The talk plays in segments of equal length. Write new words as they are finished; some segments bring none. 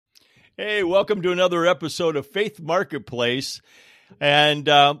Hey, welcome to another episode of Faith Marketplace, and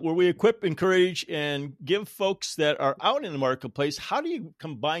where we equip, encourage, and give folks that are out in the marketplace, how do you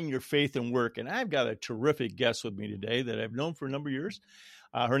combine your faith and work? And I've got a terrific guest with me today that I've known for a number of years.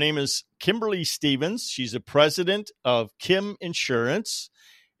 Her name is Kimberly Stevens. She's the president of Kimsurance,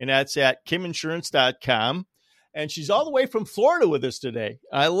 and that's at kimsurance.com. And she's all the way from Florida with us today.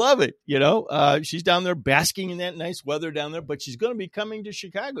 I love it. She's down there basking in that nice weather down there, but she's going to be coming to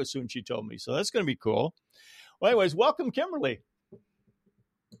Chicago soon, she told me. So that's going to be cool. Well, anyways, welcome, Kimberly.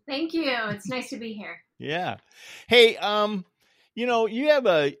 Thank you. It's nice to be here. Yeah. Hey, you have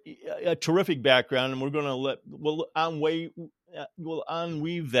a terrific background, and we're going to we'll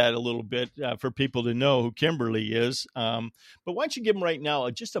unweave that a little bit for people to know who Kimberly is. But why don't you give them right now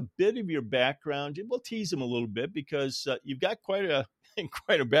just a bit of your background? We'll tease them a little bit because you've got quite a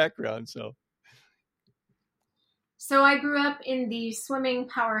background. So I grew up in the swimming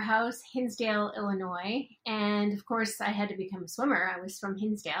powerhouse, Hinsdale, Illinois. And of course, I had to become a swimmer. I was from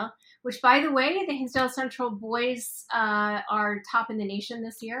Hinsdale, which, by the way, the Hinsdale Central boys are top in the nation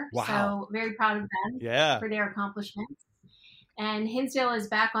this year. Wow. So very proud of them for their accomplishments. And Hinsdale is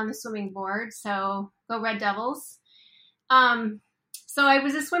back on the swimming board, so go Red Devils. So I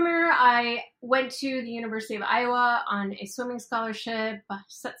was a swimmer. I went to the University of Iowa on a swimming scholarship,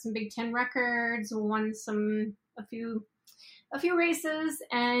 set some Big Ten records, won a few races,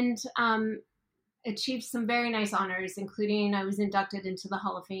 and achieved some very nice honors, including I was inducted into the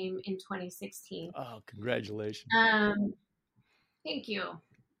Hall of Fame in 2016. Oh, congratulations. Thank you.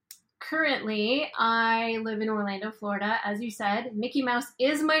 Currently, I live in Orlando, Florida. As you said, Mickey Mouse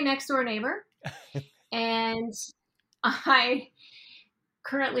is my next door neighbor. And I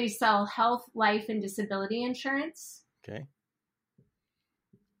currently sell health, life, and disability insurance. Okay.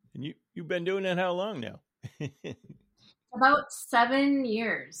 And you've been doing that how long now? About 7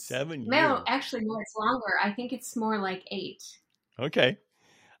 years. 7 years. No, actually, no, it's longer. I think it's more like 8. Okay.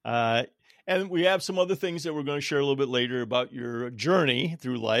 And we have some other things that we're going to share a little bit later about your journey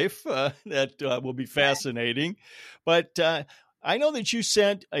through life that will be fascinating. But I know that you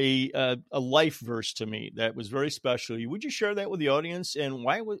sent a life verse to me that was very special. Would you share that with the audience, and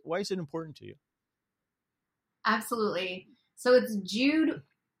why is it important to you? Absolutely. So it's Jude.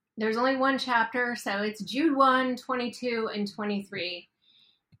 There's only one chapter, so it's Jude 1, 22, and 23.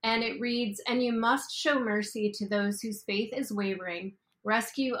 And it reads, "And you must show mercy to those whose faith is wavering.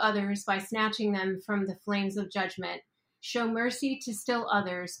 Rescue others by snatching them from the flames of judgment. Show mercy to still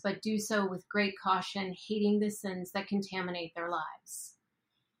others, but do so with great caution, hating the sins that contaminate their lives."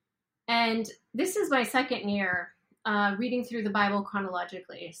 And this is my second year reading through the Bible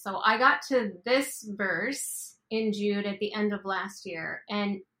chronologically. So I got to this verse in Jude at the end of last year,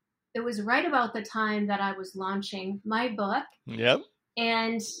 and it was right about the time that I was launching my book. Yep.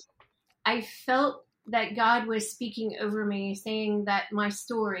 And I felt that God was speaking over me, saying that my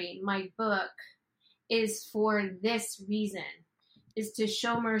story, my book, is for this reason, is to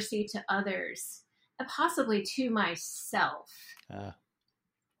show mercy to others, and possibly to myself. I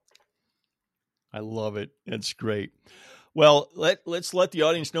love it. It's great. Well, let's let the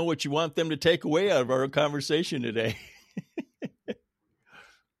audience know what you want them to take away out of our conversation today.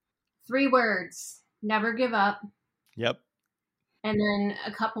 3 words: never give up. Yep. And then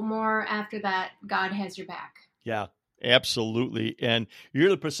a couple more after that: God has your back. Yeah, absolutely. And you're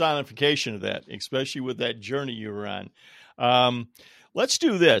the personification of that, especially with that journey you were on. Let's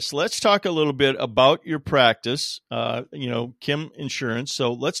do this. Let's talk a little bit about your practice, Kimsurance.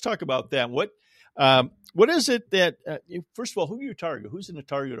 So let's talk about that. What is it that, first of all, who do you target? Who's in the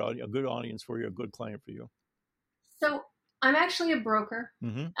target audience, a good audience for you, a good client for you? So I'm actually a broker.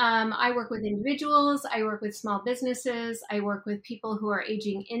 Mm-hmm. I work with individuals. I work with small businesses. I work with people who are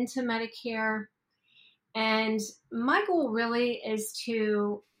aging into Medicare. And my goal really is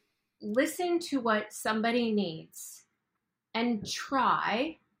to listen to what somebody needs and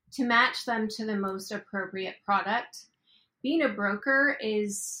try to match them to the most appropriate product. Being a broker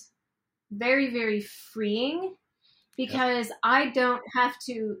is very, very freeing because I don't have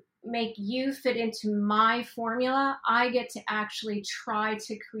to make you fit into my formula. I get to actually try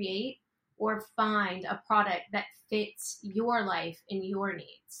to create or find a product that fits your life and your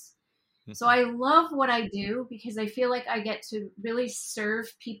needs. Mm-hmm. So I love what I do because I feel like I get to really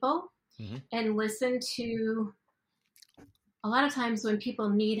serve people and listen to. A lot of times when people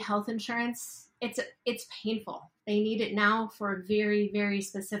need health insurance, it's painful. They need it now for a very, very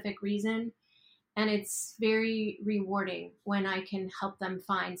specific reason. And it's very rewarding when I can help them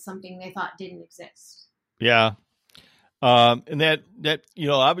find something they thought didn't exist. Yeah. And that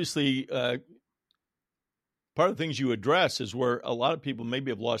obviously, part of the things you address is where a lot of people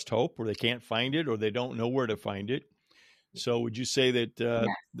maybe have lost hope, or they can't find it, or they don't know where to find it. So would you say that Yes.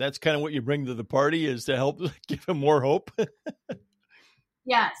 that's kind of what you bring to the party, is to help give them more hope?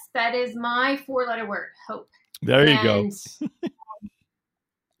 Yes, that is my 4-letter word, hope. There you go.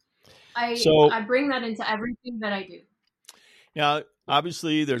 I bring that into everything that I do. Now,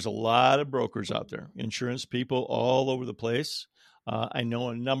 obviously, there's a lot of brokers out there, insurance people all over the place. I know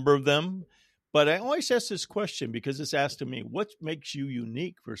a number of them, but I always ask this question because it's asked to me, what makes you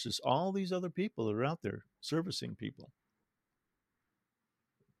unique versus all these other people that are out there servicing people?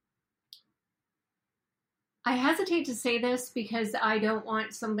 I hesitate to say this because I don't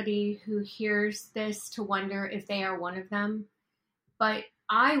want somebody who hears this to wonder if they are one of them, but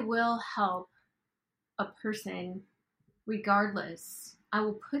I will help a person regardless. I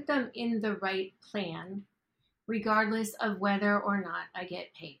will put them in the right plan regardless of whether or not I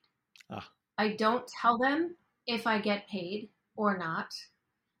get paid. I don't tell them if I get paid or not.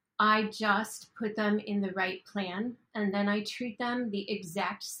 I just put them in the right plan, and then I treat them the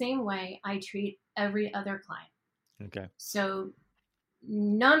exact same way I treat every other client. Okay. So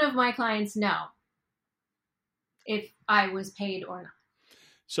none of my clients know if I was paid or not.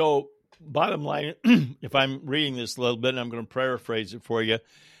 So bottom line, if I'm reading this a little bit, and I'm going to paraphrase it for you,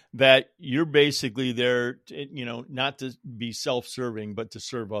 that you're basically there, not to be self-serving, but to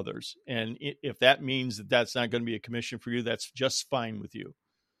serve others. And if that means that that's not going to be a commission for you, that's just fine with you.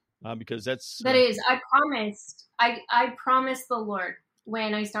 Because that is, I promised the Lord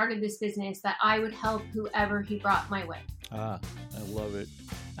when I started this business that I would help whoever he brought my way. I love it.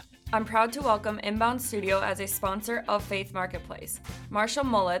 I'm proud to welcome Inbound Studio as a sponsor of Faith Marketplace. Marshall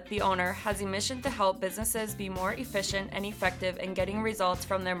Mullet, the owner, has a mission to help businesses be more efficient and effective in getting results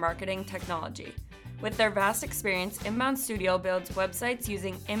from their marketing technology. With their vast experience, Inbound Studio builds websites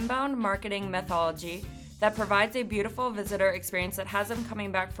using inbound marketing methodology that provides a beautiful visitor experience that has them coming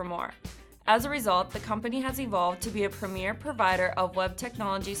back for more. As a result, the company has evolved to be a premier provider of web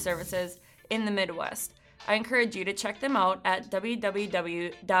technology services in the Midwest. I encourage you to check them out at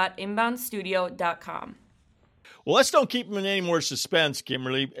www.inboundstudio.com. Well, let's don't keep them in any more suspense,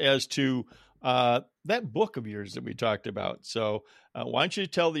 Kimberly, as to that book of yours that we talked about. So why don't you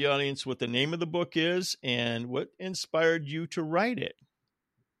tell the audience what the name of the book is and what inspired you to write it?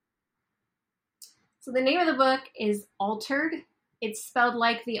 So the name of the book is Altered. It's spelled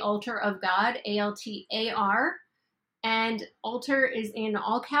like the altar of God, Altar. And altar is in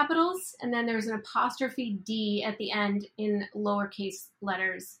all capitals, and then there's an apostrophe D at the end in lowercase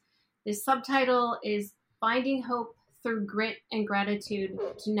letters. The subtitle is Finding Hope Through Grit and Gratitude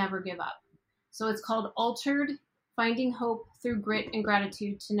to Never Give Up. So it's called Altered, Finding Hope Through Grit and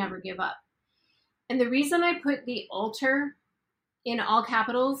Gratitude to Never Give Up. And the reason I put the altar in all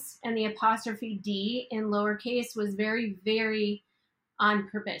capitals and the apostrophe D in lowercase was very, very on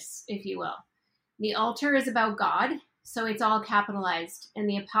purpose, if you will. The altar is about God, so it's all capitalized, and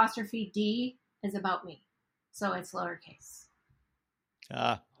the apostrophe D is about me, so it's lowercase.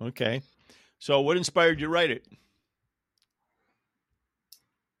 Okay. So what inspired you to write it?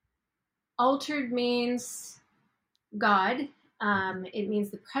 Altered means God. It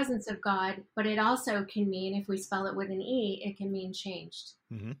means the presence of God, but it also can mean, if we spell it with an E, it can mean changed.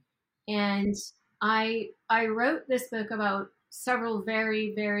 Mm-hmm. And I wrote this book about several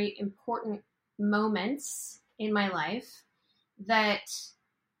very, very important moments in my life that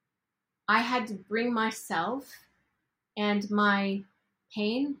I had to bring myself and my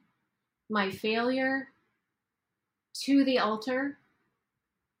pain, my failure to the altar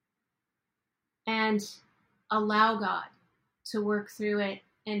and allow God to work through it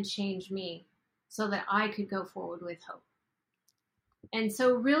and change me so that I could go forward with hope. And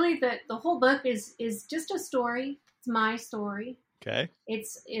so really the whole book is just a story. It's my story. Okay.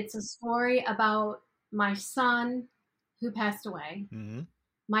 It's a story about my son who passed away, mm-hmm.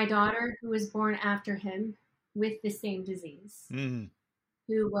 my daughter who was born after him with the same disease, mm-hmm.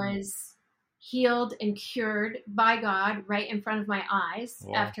 who was healed and cured by God right in front of my eyes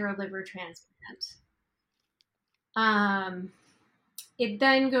after a liver transplant. It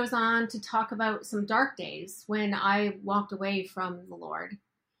then goes on to talk about some dark days when I walked away from the Lord.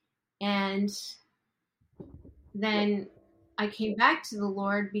 And then I came back to the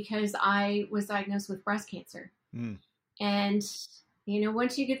Lord because I was diagnosed with breast cancer. Mm. And,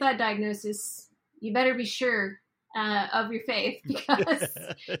 once you get that diagnosis, you better be sure of your faith because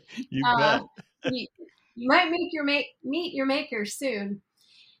you bet. you might meet your maker soon.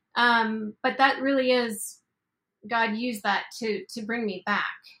 But that really is, God used that to bring me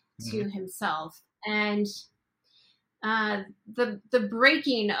back to himself. And the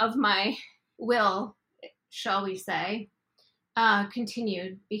breaking of my will shall we say,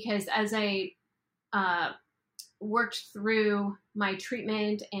 continued, because as I worked through my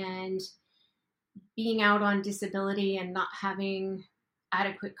treatment and being out on disability and not having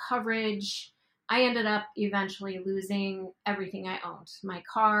adequate coverage, I ended up eventually losing everything I owned, my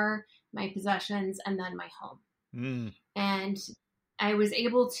car, my possessions, and then my home. And I was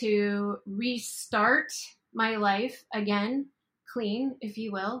able to restart my life again, clean, if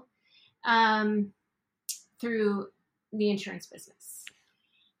you will, through the insurance business.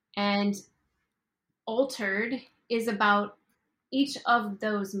 And Altered is about each of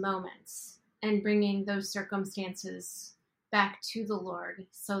those moments and bringing those circumstances back to the Lord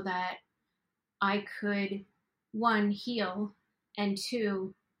so that I could, one, heal, and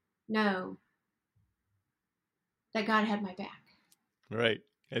two, know that God had my back. Right.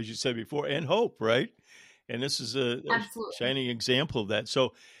 As you said before, and hope, right? And this is a shining example of that.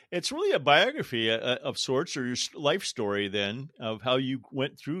 So it's really a biography of sorts, or your life story then, of how you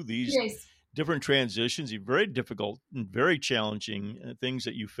went through these different transitions, very difficult and very challenging things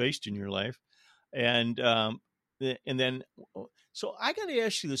that you faced in your life. And then, so I got to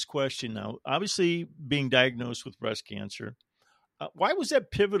ask you this question now. Obviously, being diagnosed with breast cancer, why was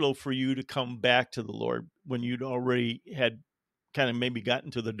that pivotal for you to come back to the Lord when you'd already had kind of maybe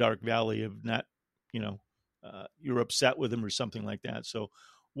gotten to the dark valley of not, you're upset with him or something like that? So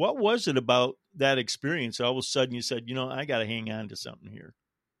what was it about that experience? All of a sudden you said, I got to hang on to something here.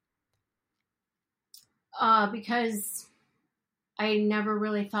 Because I never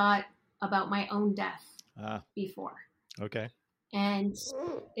really thought about my own death before. Okay. And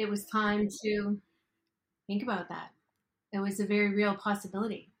it was time to think about that. It was a very real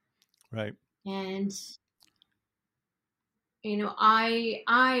possibility. Right. And,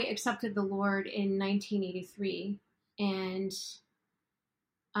 I accepted the Lord in 1983, and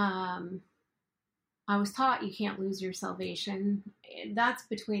I was taught you can't lose your salvation. That's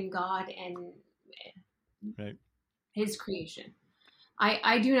between God and his creation.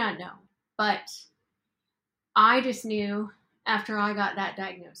 I do not know, but I just knew after I got that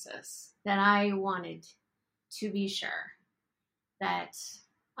diagnosis that I wanted to be sure that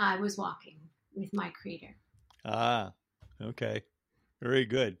I was walking with my Creator. Okay. Very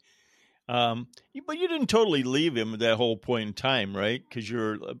good. But you didn't totally leave him at that whole point in time, right? Because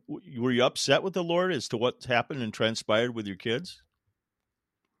were you upset with the Lord as to what happened and transpired with your kids?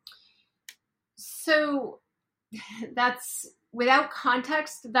 So that's, without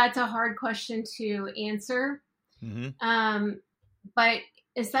context, that's a hard question to answer. Mm-hmm. But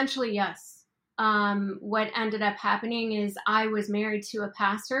essentially, yes. What ended up happening is I was married to a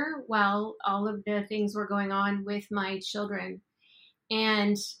pastor while all of the things were going on with my children.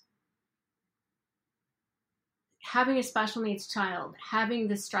 And having a special needs child, having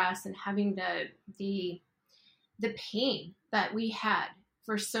the stress and having the pain that we had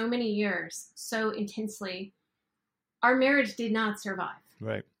for so many years, so intensely, our marriage did not survive.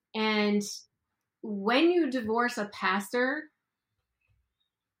 Right. And when you divorce a pastor,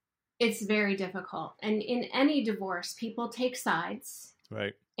 it's very difficult. And in any divorce, people take sides.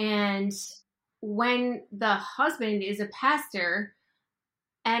 Right. And when the husband is a pastor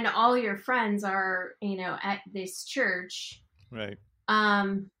and all your friends are, at this church, right.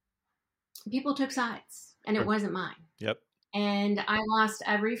 People took sides, and it wasn't mine. Yep. And I lost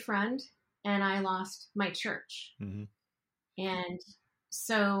every friend, and I lost my church. Mm-hmm. And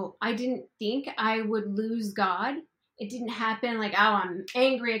so I didn't think I would lose God. It didn't happen like, I'm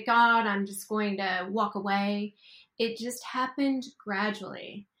angry at God, I'm just going to walk away. It just happened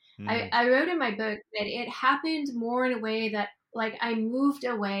gradually. I wrote in my book that it happened more in a way that, like, I moved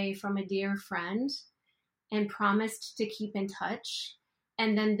away from a dear friend and promised to keep in touch.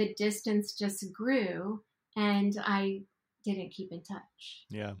 And then the distance just grew, and I didn't keep in touch.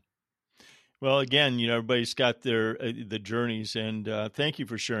 Yeah. Well, again, everybody's got their the journeys, and thank you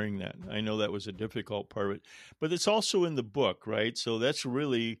for sharing that. I know that was a difficult part of it, but it's also in the book, right? So that's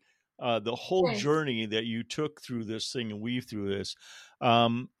really the whole journey that you took through this thing and weave through this.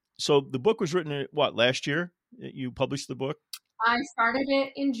 So the book was written, last year? You published the book? I started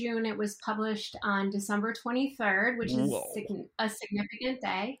it in June. It was published on December 23rd, which is a significant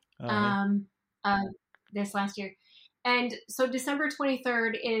day this last year. And so December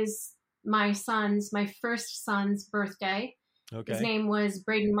 23rd is my first son's birthday. Okay. His name was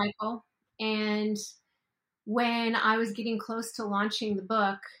Braden Michael. And when I was getting close to launching the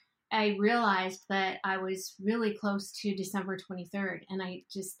book, I realized that I was really close to December 23rd. And I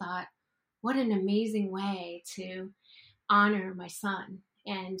just thought, what an amazing way to honor my son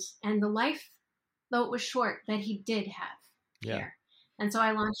and the life, though it was short, that he did have here. And so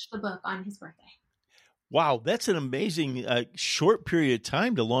I launched the book on his birthday. Wow, that's an amazing short period of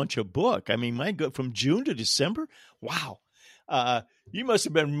time to launch a book. I mean, my God, from June to December? Wow. You must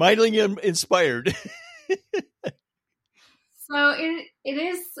have been mightily inspired. So it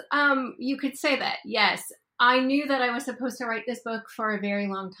is, you could say that, yes. I knew that I was supposed to write this book for a very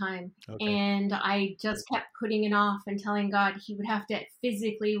long time. Okay. And I just kept putting it off and telling God he would have to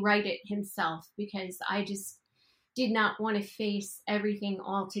physically write it himself, because I just did not want to face everything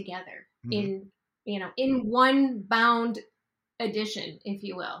all together in one bound edition, if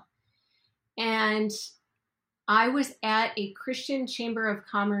you will. And I was at a Christian Chamber of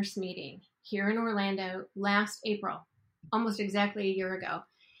Commerce meeting here in Orlando last April, almost exactly a year ago.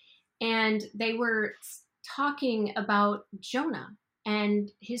 And they were talking about Jonah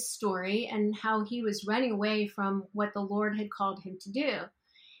and his story and how he was running away from what the Lord had called him to do.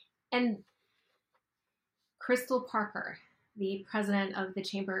 And Crystal Parker, the president of the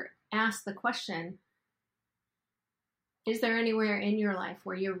chamber, asked the question, is there anywhere in your life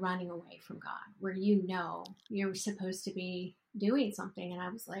where you're running away from God, where you know you're supposed to be doing something? And I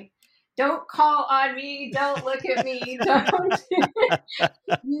was like, don't call on me. Don't look at me. Don't.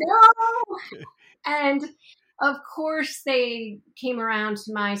 No. And of course they came around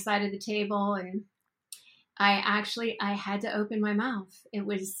to my side of the table, and I had to open my mouth. It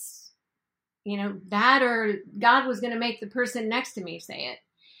was, that or God was going to make the person next to me say it.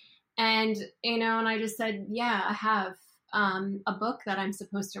 And, and I just said, yeah, I have a book that I'm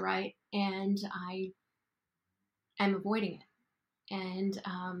supposed to write, and I am avoiding it.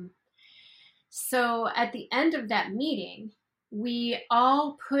 And so at the end of that meeting, we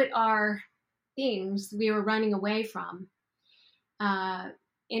all put our things we were running away from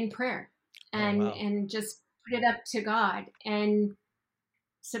in prayer and, and just put it up to God and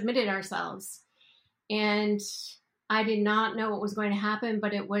submitted ourselves. And I did not know what was going to happen,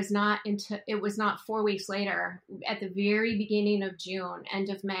 but it was not 4 weeks later, at the very beginning of June, end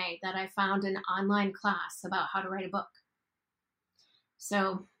of May, that I found an online class about how to write a book.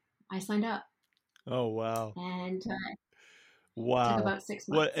 So I signed up. Oh, wow. And wow. Took about 6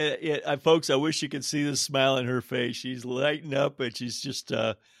 months. Folks, I wish you could see the smile on her face. She's lighting up, and she's just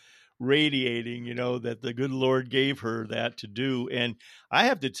radiating, that the good Lord gave her that to do. And I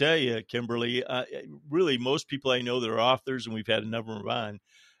have to tell you, Kimberly, really, most people I know that are authors, and we've had a number of them on,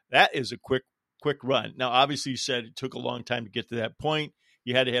 that is a quick run. Now, obviously, you said it took a long time to get to that point.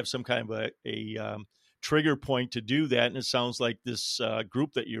 You had to have some kind of a trigger point to do that. And it sounds like this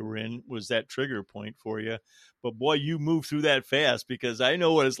group that you were in was that trigger point for you. But boy, you moved through that fast, because I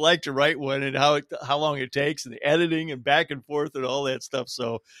know what it's like to write one and how long it takes, and the editing and back and forth and all that stuff.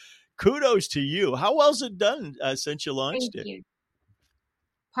 So kudos to you. How well is it done since you launched it? Thank you.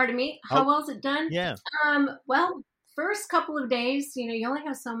 Pardon me? How well is it done? Yeah. Well, first couple of days, you only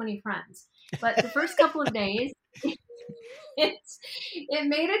have so many friends, but the first couple of days, it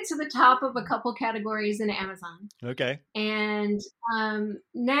made it to the top of a couple categories in Amazon. Okay. And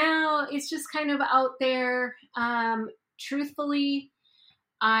now it's just kind of out there. Truthfully,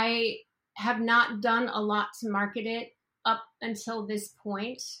 I have not done a lot to market it up until this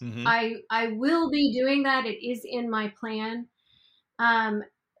point. Mm-hmm. I will be doing that. It is in my plan.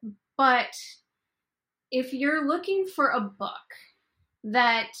 But if you're looking for a book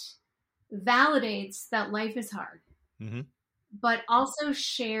that validates that life is hard, mm-hmm. but also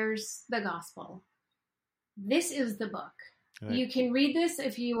shares the gospel, this is the book. Right. You can read this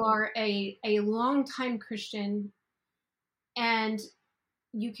if you are a longtime Christian, and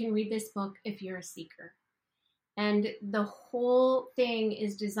you can read this book if you're a seeker. And the whole thing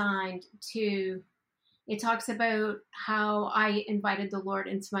is designed it talks about how I invited the Lord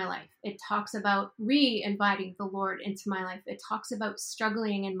into my life. It talks about re-inviting the Lord into my life. It talks about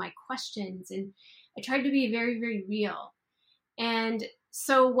struggling and my questions. And I tried to be very, very real. And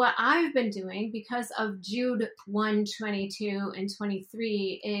so what I've been doing, because of Jude 1, 22 and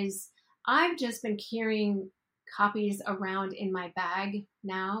 23, is I've just been carrying copies around in my bag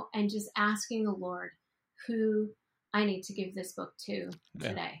now and just asking the Lord who I need to give this book to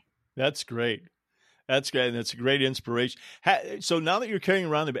today. That's great. That's great. And that's a great inspiration. So now that you're carrying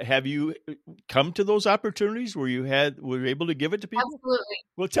around the book, have you come to those opportunities where you were able to give it to people? Absolutely.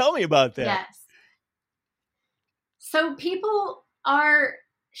 Well, tell me about that. Yes. So people are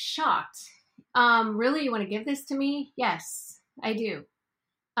shocked. Really, you want to give this to me? Yes, I do.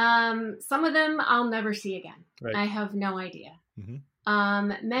 Some of them I'll never see again. Right. I have no idea. Mm-hmm.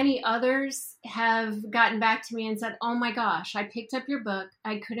 Many others have gotten back to me and said, oh my gosh, I picked up your book.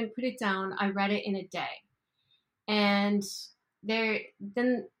 I couldn't put it down. I read it in a day. And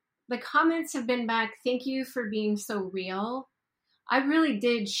then the comments have been back. Thank you for being so real. I really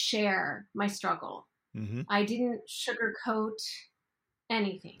did share my struggle. Mm-hmm. I didn't sugarcoat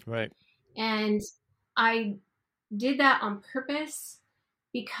anything. Right. And I did that on purpose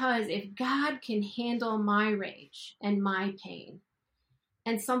because if God can handle my rage and my pain,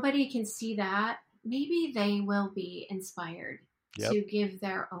 and somebody can see that, maybe they will be inspired Yep. to give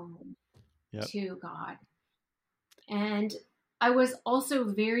their own Yep. to God. And I was also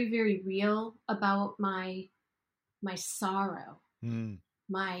very, very real about my sorrow,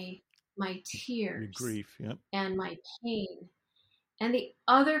 my Your tears, grief. Yep. and my pain. And the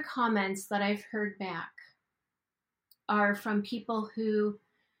other comments that I've heard back are from people who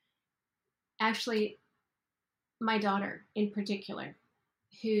actually, my daughter in particular,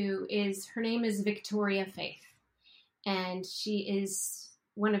 her name is Victoria Faith, and she is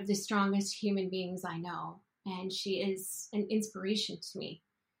one of the strongest human beings I know, and she is an inspiration to me.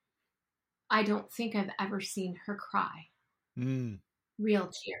 I don't think I've ever seen her cry real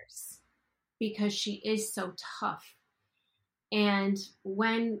tears because she is so tough. And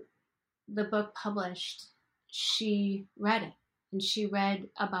when the book published, she read it, and she read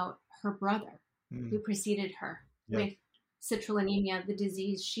about her brother who preceded her with citrullinemia, the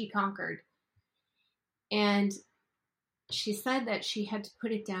disease she conquered. And she said that she had to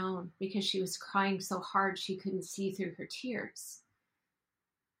put it down because she was crying so hard she couldn't see through her tears.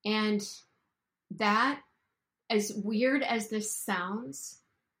 And that, as weird as this sounds,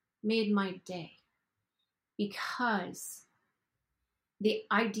 made my day, because the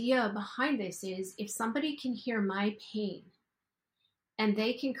idea behind this is if somebody can hear my pain and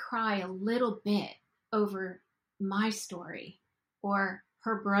they can cry a little bit over my story or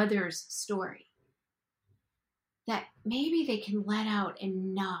her brother's story, that maybe they can let out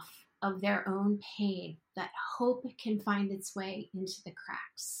enough of their own pain that hope can find its way into the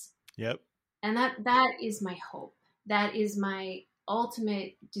cracks. Yep. And that is my hope. That is my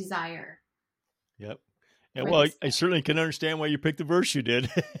ultimate desire. Yep. And well, I certainly can understand why you picked the verse you did,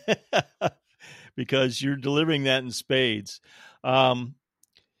 because you're delivering that in spades.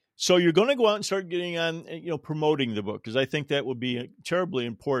 So you're going to go out and start getting on, promoting the book, because I think that would be terribly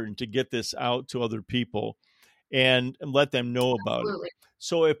important to get this out to other people and let them know about it.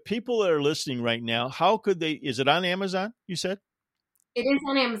 So if people are listening right now, how could they, is it on Amazon, you said? It is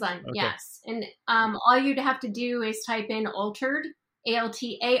on Amazon, okay. Yes. And all you'd have to do is type in Altered,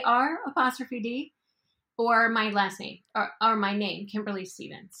 ALTAR''D, or my last name, or my name, Kimberly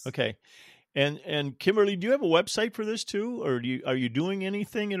Stevens. Okay. And Kimberly, do you have a website for this too? Or are you doing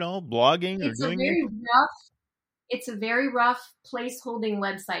anything at all? Blogging or doing anything? It's a very rough placeholding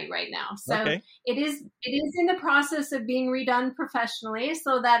website right now. So it is in the process of being redone professionally,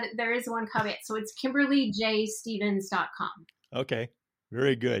 so that there is one caveat. So it's KimberlyJStevens.com. Okay.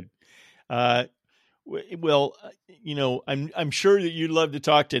 Very good. Well, I'm sure that you'd love to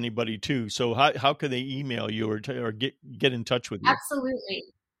talk to anybody too. So how can they email you or get in touch with you? Absolutely.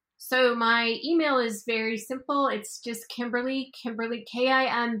 So my email is very simple. It's just Kimberly, Kimberly,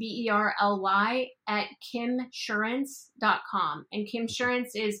 Kimberly @Kimsurance.com. And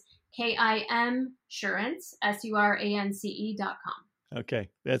Kimsurance is KIMsurance, SURANCE.com. Okay.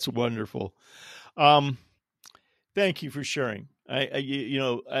 That's wonderful. Thank you for sharing.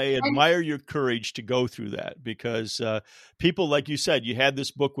 I admire your courage to go through that, because people, like you said, you had this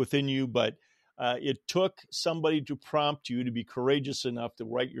book within you, but it took somebody to prompt you to be courageous enough to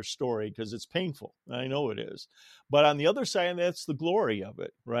write your story, because it's painful. I know it is. But on the other side, that's the glory of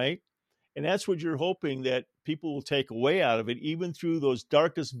it, right? And that's what you're hoping that people will take away out of it, even through those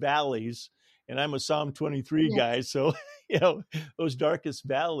darkest valleys. And I'm a Psalm 23 guy, so, those darkest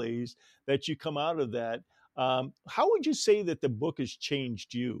valleys, that you come out of that. How would you say that the book has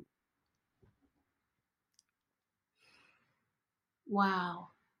changed you? Wow.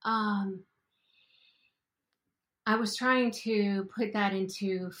 I was trying to put that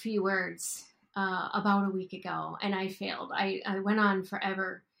into few words about a week ago, and I failed. I went on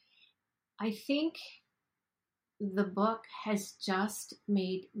forever. I think the book has just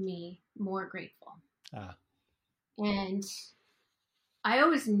made me more grateful. And I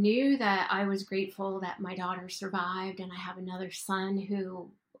always knew that I was grateful that my daughter survived, and I have another son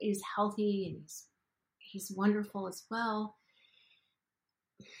who is healthy, and he's wonderful as well.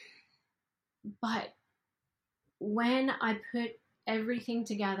 But when I put everything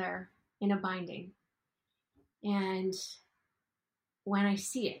together in a binding, and when I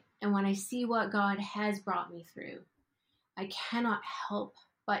see it, and when I see what God has brought me through, I cannot help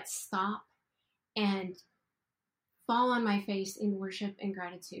but stop and fall on my face in worship and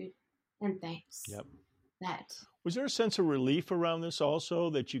gratitude and thanks. Yep. Was there a sense of relief around this also,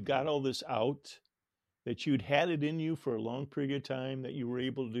 that you got all this out, that you'd had it in you for a long period of time, that you were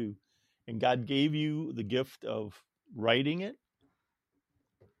able to and God gave you the gift of writing it?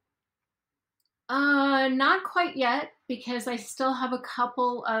 Not quite yet, because I still have a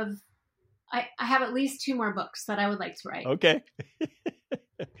couple of, I have at least 2 more books that I would like to write. Okay.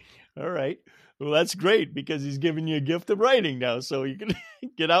 All right. Well, that's great, because he's giving you a gift of writing now, so you can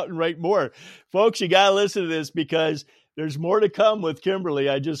get out and write more. Folks, you got to listen to this, because there's more to come with Kimberly.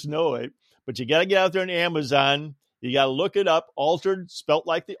 I just know it. But you got to get out there on Amazon. You got to look it up. Altered, spelt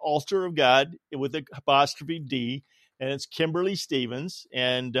like the altar of God with an apostrophe D. And it's Kimberly Stevens.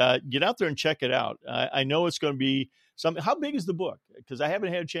 And get out there and check it out. I know it's going to be something. How big is the book? Because I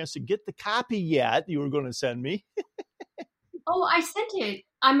haven't had a chance to get the copy yet you were going to send me. Oh, I sent it.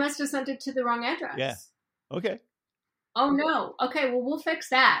 I must have sent it to the wrong address. Yeah. Okay. Oh, no. Okay, well, we'll fix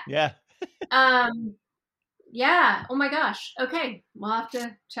that. Yeah. Yeah. Oh, my gosh. Okay. We'll have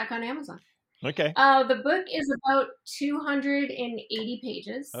to check on Amazon. Okay. The book is about 280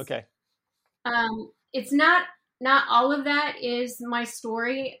 pages. Okay. It's not all of that is my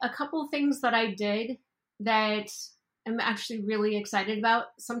story. A couple things that I did that I'm actually really excited about,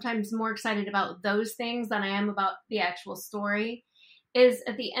 sometimes more excited about those things than I am about the actual story, is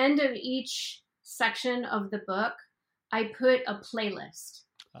at the end of each section of the book, I put a playlist.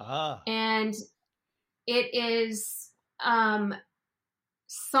 And it is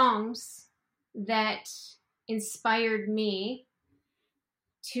songs that inspired me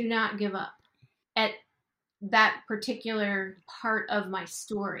to not give up at that particular part of my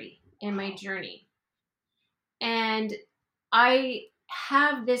story and my journey. And I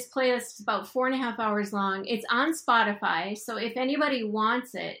have this playlist. It's about 4.5 hours long. It's on Spotify. So if anybody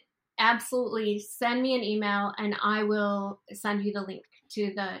wants it, absolutely send me an email and I will send you the link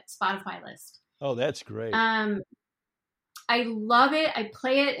to the Spotify list. Oh, that's great. I love it. I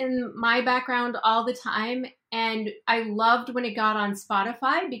play it in my background all the time. And I loved when it got on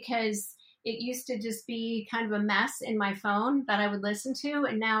Spotify, because it used to just be kind of a mess in my phone that I would listen to.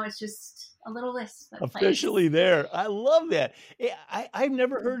 And now it's just a little list that officially plays. There. I love that. I've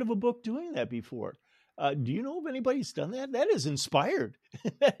never heard of a book doing that before. Do you know if anybody's done that? That is inspired.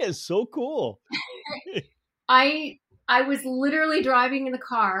 That is so cool. I was literally driving in the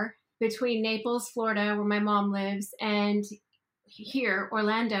car between Naples, Florida, where my mom lives, and here,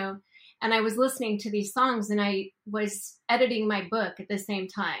 Orlando. And I was listening to these songs, and I was editing my book at the same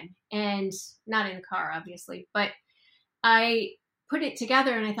time, and not in the car, obviously, but I put it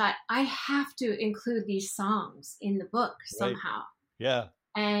together and I thought, I have to include these songs in the book somehow. Right. Yeah.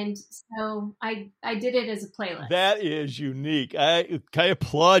 And so I did it as a playlist. That is unique. I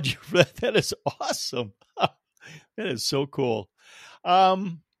applaud you for that. That is awesome. That is so cool.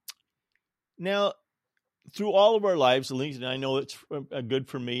 Now, through all of our lives, at least, and I know it's good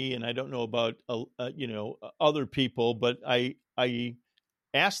for me, and I don't know about other people, but I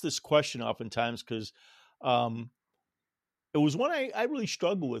ask this question oftentimes because it was one I really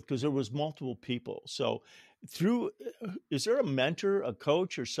struggled with, because there was multiple people. So, is there a mentor, a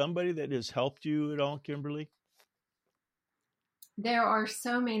coach, or somebody that has helped you at all, Kimberly? There are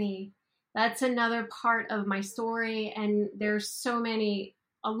so many. That's another part of my story, and there's so many.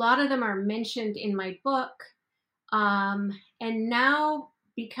 A lot of them are mentioned in my book. And now,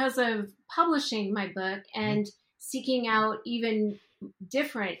 because of publishing my book and seeking out even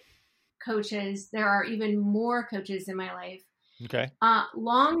different coaches, there are even more coaches in my life. Okay.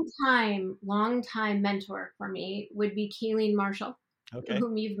 Long time mentor for me would be Keeleen Marshall,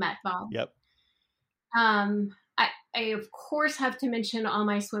 whom you've met, Val. Yep. I of course have to mention all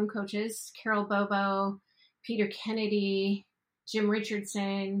my swim coaches: Carol Bobo, Peter Kennedy, Jim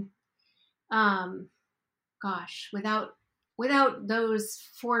Richardson. Without those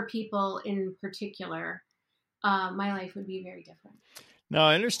 4 people in particular, my life would be very different. Now,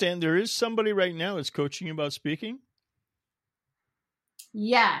 I understand there is somebody right now that's coaching you about speaking.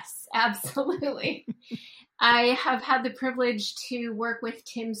 Yes, absolutely. I have had the privilege to work with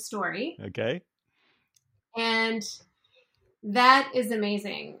Tim Story. Okay. And that is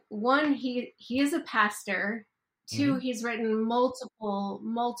amazing. 1, he is a pastor. 2, he's written multiple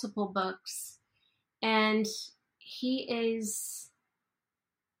books, and he's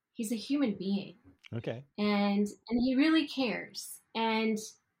a human being. Okay. And he really cares, and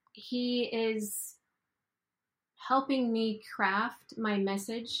he is helping me craft my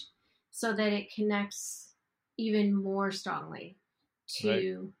message so that it connects even more strongly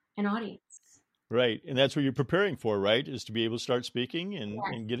to an audience. Right. And that's what you're preparing for, right? Is to be able to start speaking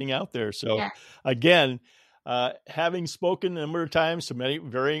and getting out there. So again, having spoken a number of times to many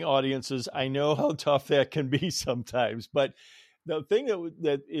varying audiences, I know how tough that can be sometimes. But the thing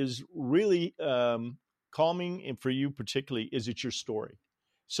that is really calming, and for you particularly, is it's your story.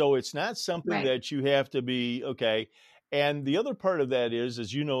 So it's not something Right. that you have to be, okay. And the other part of that is,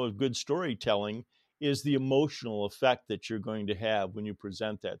 as you know, of good storytelling is the emotional effect that you're going to have when you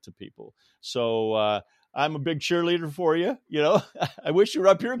present that to people. So I'm a big cheerleader for you. You know, I wish you were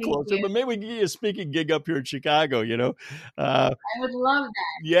up here Thank closer, you. but maybe we can get you a speaking gig up here in Chicago, you know. I would love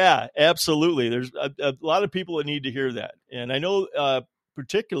that. Yeah, absolutely. There's a lot of people that need to hear that. And I know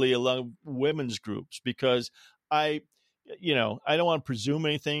particularly along women's groups, because I don't want to presume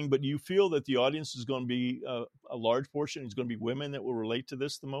anything, but you feel that the audience is going to be a large portion is going to be women that will relate to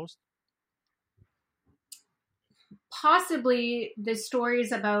this the most? Possibly the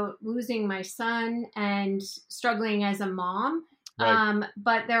stories about losing my son and struggling as a mom. Right.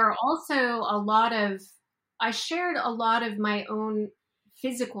 But there are also I shared a lot of my own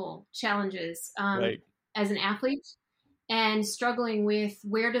physical challenges Right. as an athlete and struggling with,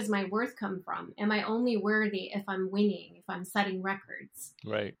 where does my worth come from? Am I only worthy if I'm winning, if I'm setting records?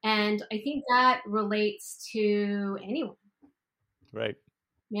 Right. And I think that relates to anyone, Right.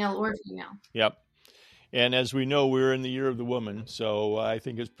 male or female. Yep. And as we know, we're in the year of the woman. So I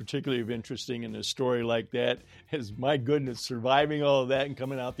think it's particularly interesting in a story like that is, my goodness, surviving all of that and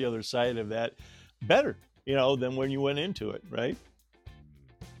coming out the other side of that better, than when you went into it, right?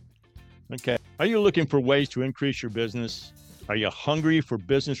 Okay. Are you looking for ways to increase your business? Are you hungry for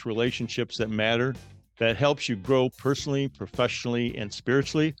business relationships that matter, that helps you grow personally, professionally, and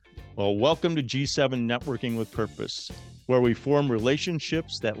spiritually? Well, welcome to G7 Networking with Purpose, where we form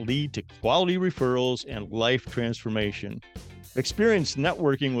relationships that lead to quality referrals and life transformation. Experience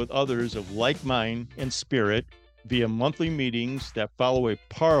networking with others of like mind and spirit via monthly meetings that follow a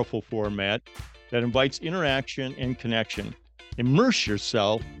powerful format that invites interaction and connection. Immerse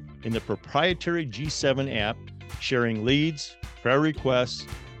yourself in the proprietary G7 app, sharing leads, prayer requests,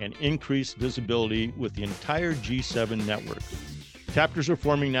 and increased visibility with the entire G7 network. Chapters are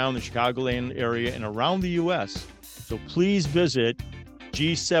forming now in the Chicagoland area and around the U.S., so please visit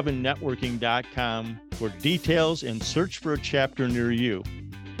g7networking.com for details and search for a chapter near you.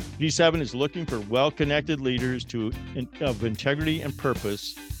 G7 is looking for well-connected leaders of integrity and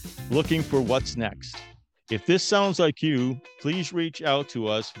purpose, looking for what's next. If this sounds like you, please reach out to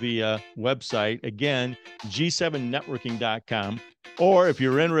us via website, again, g7networking.com. Or if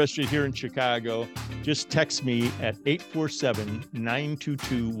you're interested here in Chicago, just text me at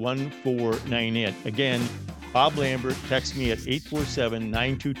 847-922-1498. Again, Bob Lambert, text me at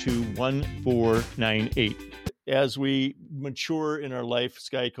 847-922-1498. As we mature in our life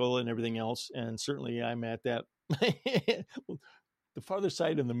cycle and everything else, and certainly I'm at that the farther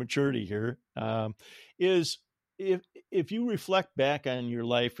side of the maturity here, is if you reflect back on your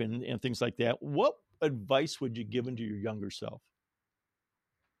life and things like that, what advice would you give into your younger self?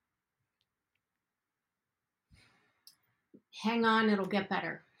 Hang on, it'll get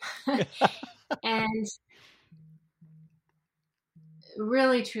better. And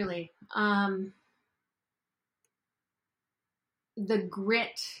really, truly, the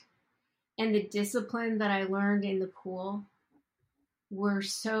grit and the discipline that I learned in the pool were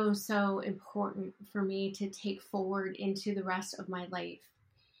so, so important for me to take forward into the rest of my life.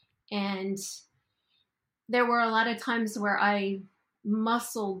 And there were a lot of times where I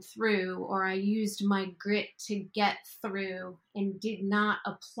muscled through, or I used my grit to get through and did not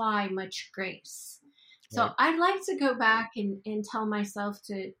apply much grace. So Right. I'd like to go back and tell myself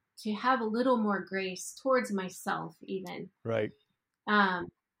to have a little more grace towards myself even. Right. But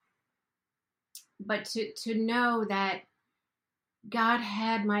to know that God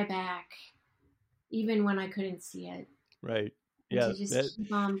had my back even when I couldn't see it. Right. And Yeah. to just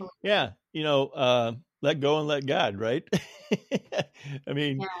keep on believing. Yeah. Let go and let God, right? I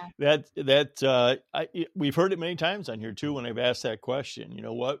mean, Yeah. we've heard it many times on here too, when I've asked that question,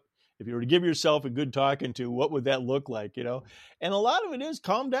 what, if you were to give yourself a good talking to, what would that look like, And a lot of it is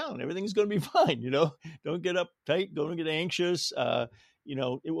calm down. Everything's going to be fine, Don't get uptight. Don't get anxious.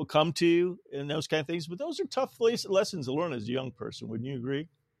 It will come to you and those kind of things. But those are tough lessons to learn as a young person. Wouldn't you agree?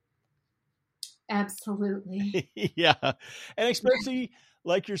 Absolutely. Yeah. And especially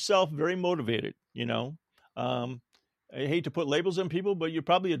like yourself, very motivated, I hate to put labels on people, but you're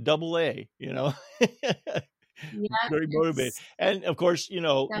probably a double A, Yeah, very motivated. And of course, you and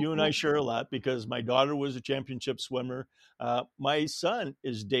I definitely. share a lot because my daughter was a championship swimmer. My son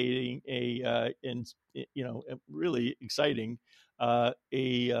is dating really exciting, a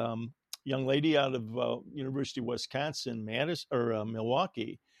young lady out of University of Wisconsin,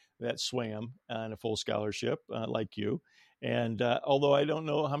 Milwaukee, that swam on a full scholarship, like you. And although I don't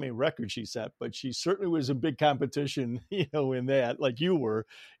know how many records she set, but she certainly was in big competition, in that, like you were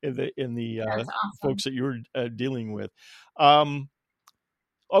in the That's awesome. folks that you were dealing with.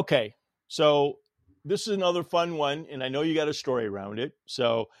 Okay. So this is another fun one, and I know you got a story around it.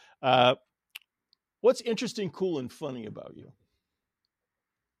 So what's interesting, cool, and funny about you?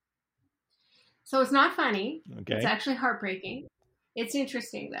 So it's not funny. Okay. It's actually heartbreaking. It's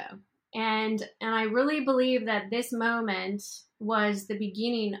interesting though. And I really believe that this moment was the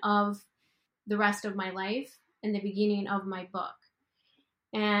beginning of the rest of my life and the beginning of my book.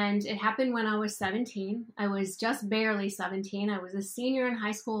 And it happened when I was 17. I was just barely 17. I was a senior in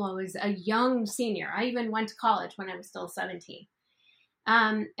high school. I was a young senior. I even went to college when I was still 17.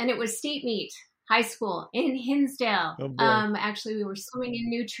 And it was state meet, high school in Hinsdale. Oh, boy. Actually, we were swimming in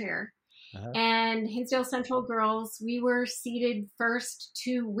New Trier. Uh-huh. And Hinsdale Central girls, we were seeded first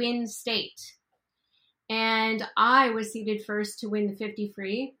to win state. And I was seeded first to win the 50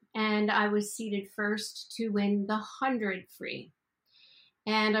 free. And I was seeded first to win the 100 free.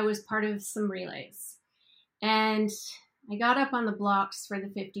 And I was part of some relays. And I got up on the blocks for the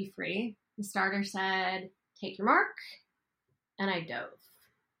 50 free. The starter said, "Take your mark." And I dove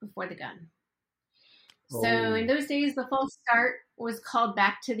before the gun. Oh. So in those days, the false start was called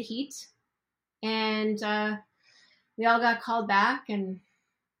back to the heat. And we all got called back and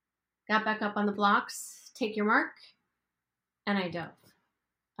got back up on the blocks. Take your mark. And I dove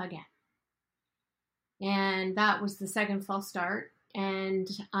again. And that was the second false start. And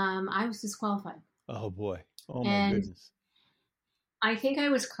I was disqualified. Oh, boy. Oh, my goodness. I think I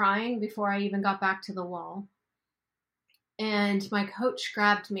was crying before I even got back to the wall. And my coach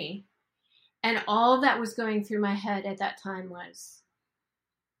grabbed me. And all that was going through my head at that time was,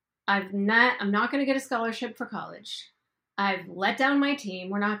 I'm not going to get a scholarship for college. I've let down my team.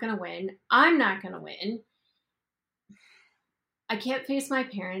 We're not going to win. I'm not going to win. I can't face my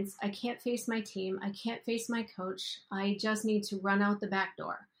parents. I can't face my team. I can't face my coach. I just need to run out the back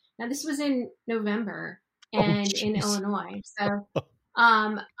door. Now, this was in November and in Illinois. So,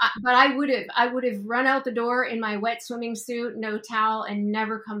 but I would have run out the door in my wet swimming suit, no towel, and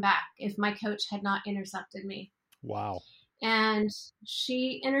never come back if my coach had not intercepted me. Wow. And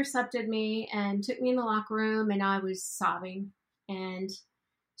she intercepted me and took me in the locker room, and I was sobbing and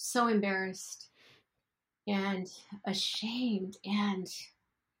so embarrassed and ashamed and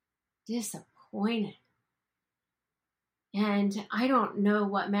disappointed. And I don't know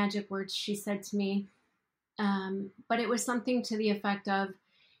what magic words she said to me, but it was something to the effect of,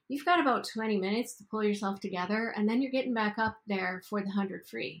 you've got about 20 minutes to pull yourself together, and then you're getting back up there for the 100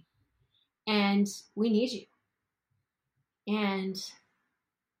 free. And we need you. And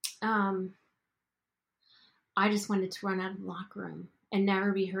I just wanted to run out of the locker room and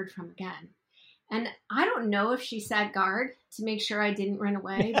never be heard from again. And I don't know if she sat guard to make sure I didn't run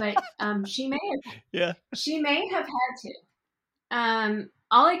away, but she may have. Yeah. She may have had to.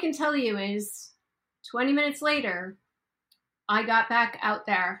 All I can tell you is 20 minutes later, I got back out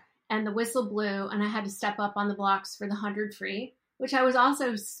there and the whistle blew and I had to step up on the blocks for the 100 free, which I was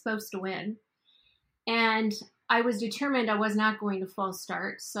also supposed to win. And I was determined I was not going to false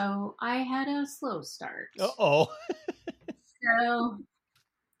start, so I had a slow start. Uh-oh. So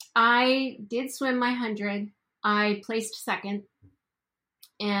I did swim my 100. I placed second,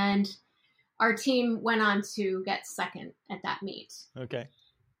 and our team went on to get second at that meet. Okay.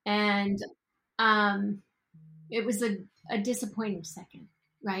 And it was a disappointing second,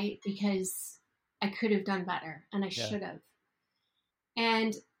 right? Because I could have done better, and I should have.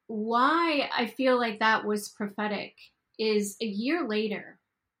 And why I feel like that was prophetic is a year later,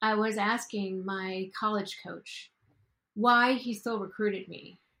 I was asking my college coach why he still recruited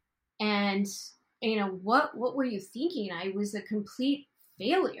me. And, what were you thinking? I was a complete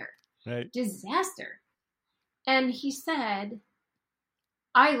failure, right? Disaster. And he said,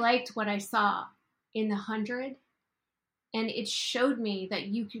 I liked what I saw in the 100, and it showed me that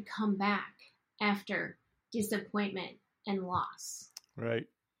you could come back after disappointment and loss. Right.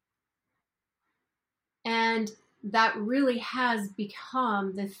 And that really has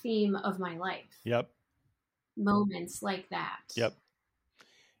become the theme of my life. Yep. Moments like that. Yep.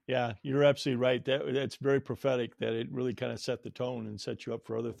 Yeah, you're absolutely right. That's very prophetic, that it really kind of set the tone and set you up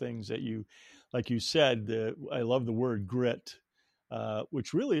for other things that you, like you said, I love the word grit,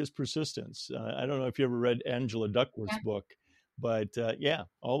 which really is persistence. I don't know if you ever read Angela Duckworth's book, but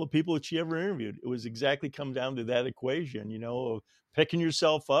all the people that she ever interviewed, it was exactly come down to that equation, of picking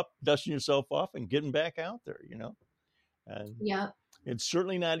yourself up, dusting yourself off, and getting back out there, And it's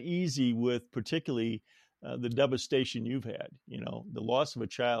certainly not easy with particularly the devastation you've had. The loss of a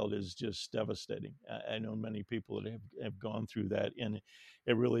child is just devastating. I know many people that have gone through that, and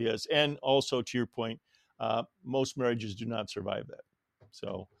it really is. And also, to your point, most marriages do not survive that.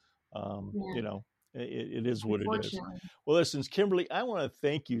 So, It is what it is. Unfortunately. Well, listen, Kimberly, I want to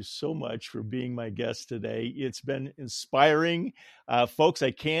thank you so much for being my guest today. It's been inspiring. Folks,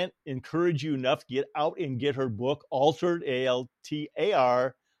 I can't encourage you enough. Get out and get her book, Altered,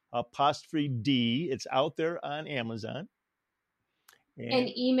 ALTAR, apostrophe D. It's out there on Amazon. And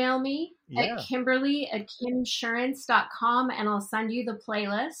email me Yeah. at Kimberly@Kimsurance.com, and I'll send you the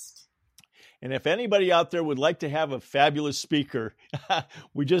playlist. And if anybody out there would like to have a fabulous speaker,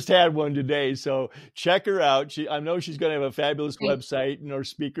 we just had one today. So check her out. I know she's going to have a fabulous website and her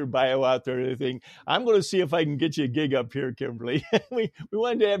speaker bio out there and everything. I'm going to see if I can get you a gig up here, Kimberly. we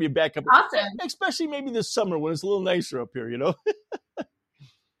wanted to have you back up. Awesome. Especially maybe this summer when it's a little nicer up here, you know.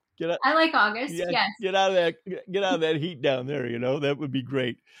 I like August. Yeah, yes. Get out of that heat down there, you know. That would be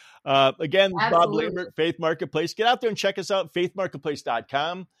great. Again, Bob Lambert, Faith Marketplace. Get out there and check us out,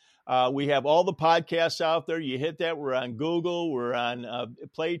 faithmarketplace.com. We have all the podcasts out there. You hit that. We're on Google. We're on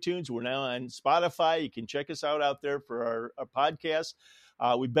PlayTunes. We're now on Spotify. You can check us out there for our podcasts.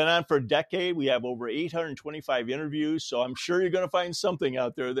 We've been on for a decade. We have over 825 interviews. So I'm sure you're going to find something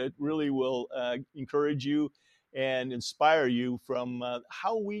out there that really will encourage you and inspire you from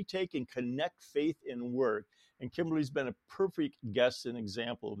how we take and connect faith and work. And Kimberly's been a perfect guest and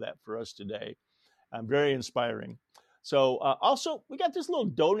example of that for us today. Very inspiring. So also, we got this little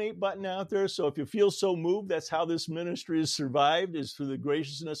donate button out there. So if you feel so moved, that's how this ministry has survived, is through the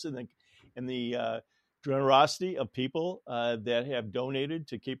graciousness and the generosity of people that have donated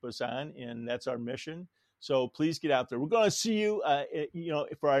to keep us on. And that's our mission. So please get out there. We're going to see you,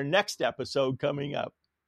 for our next episode coming up.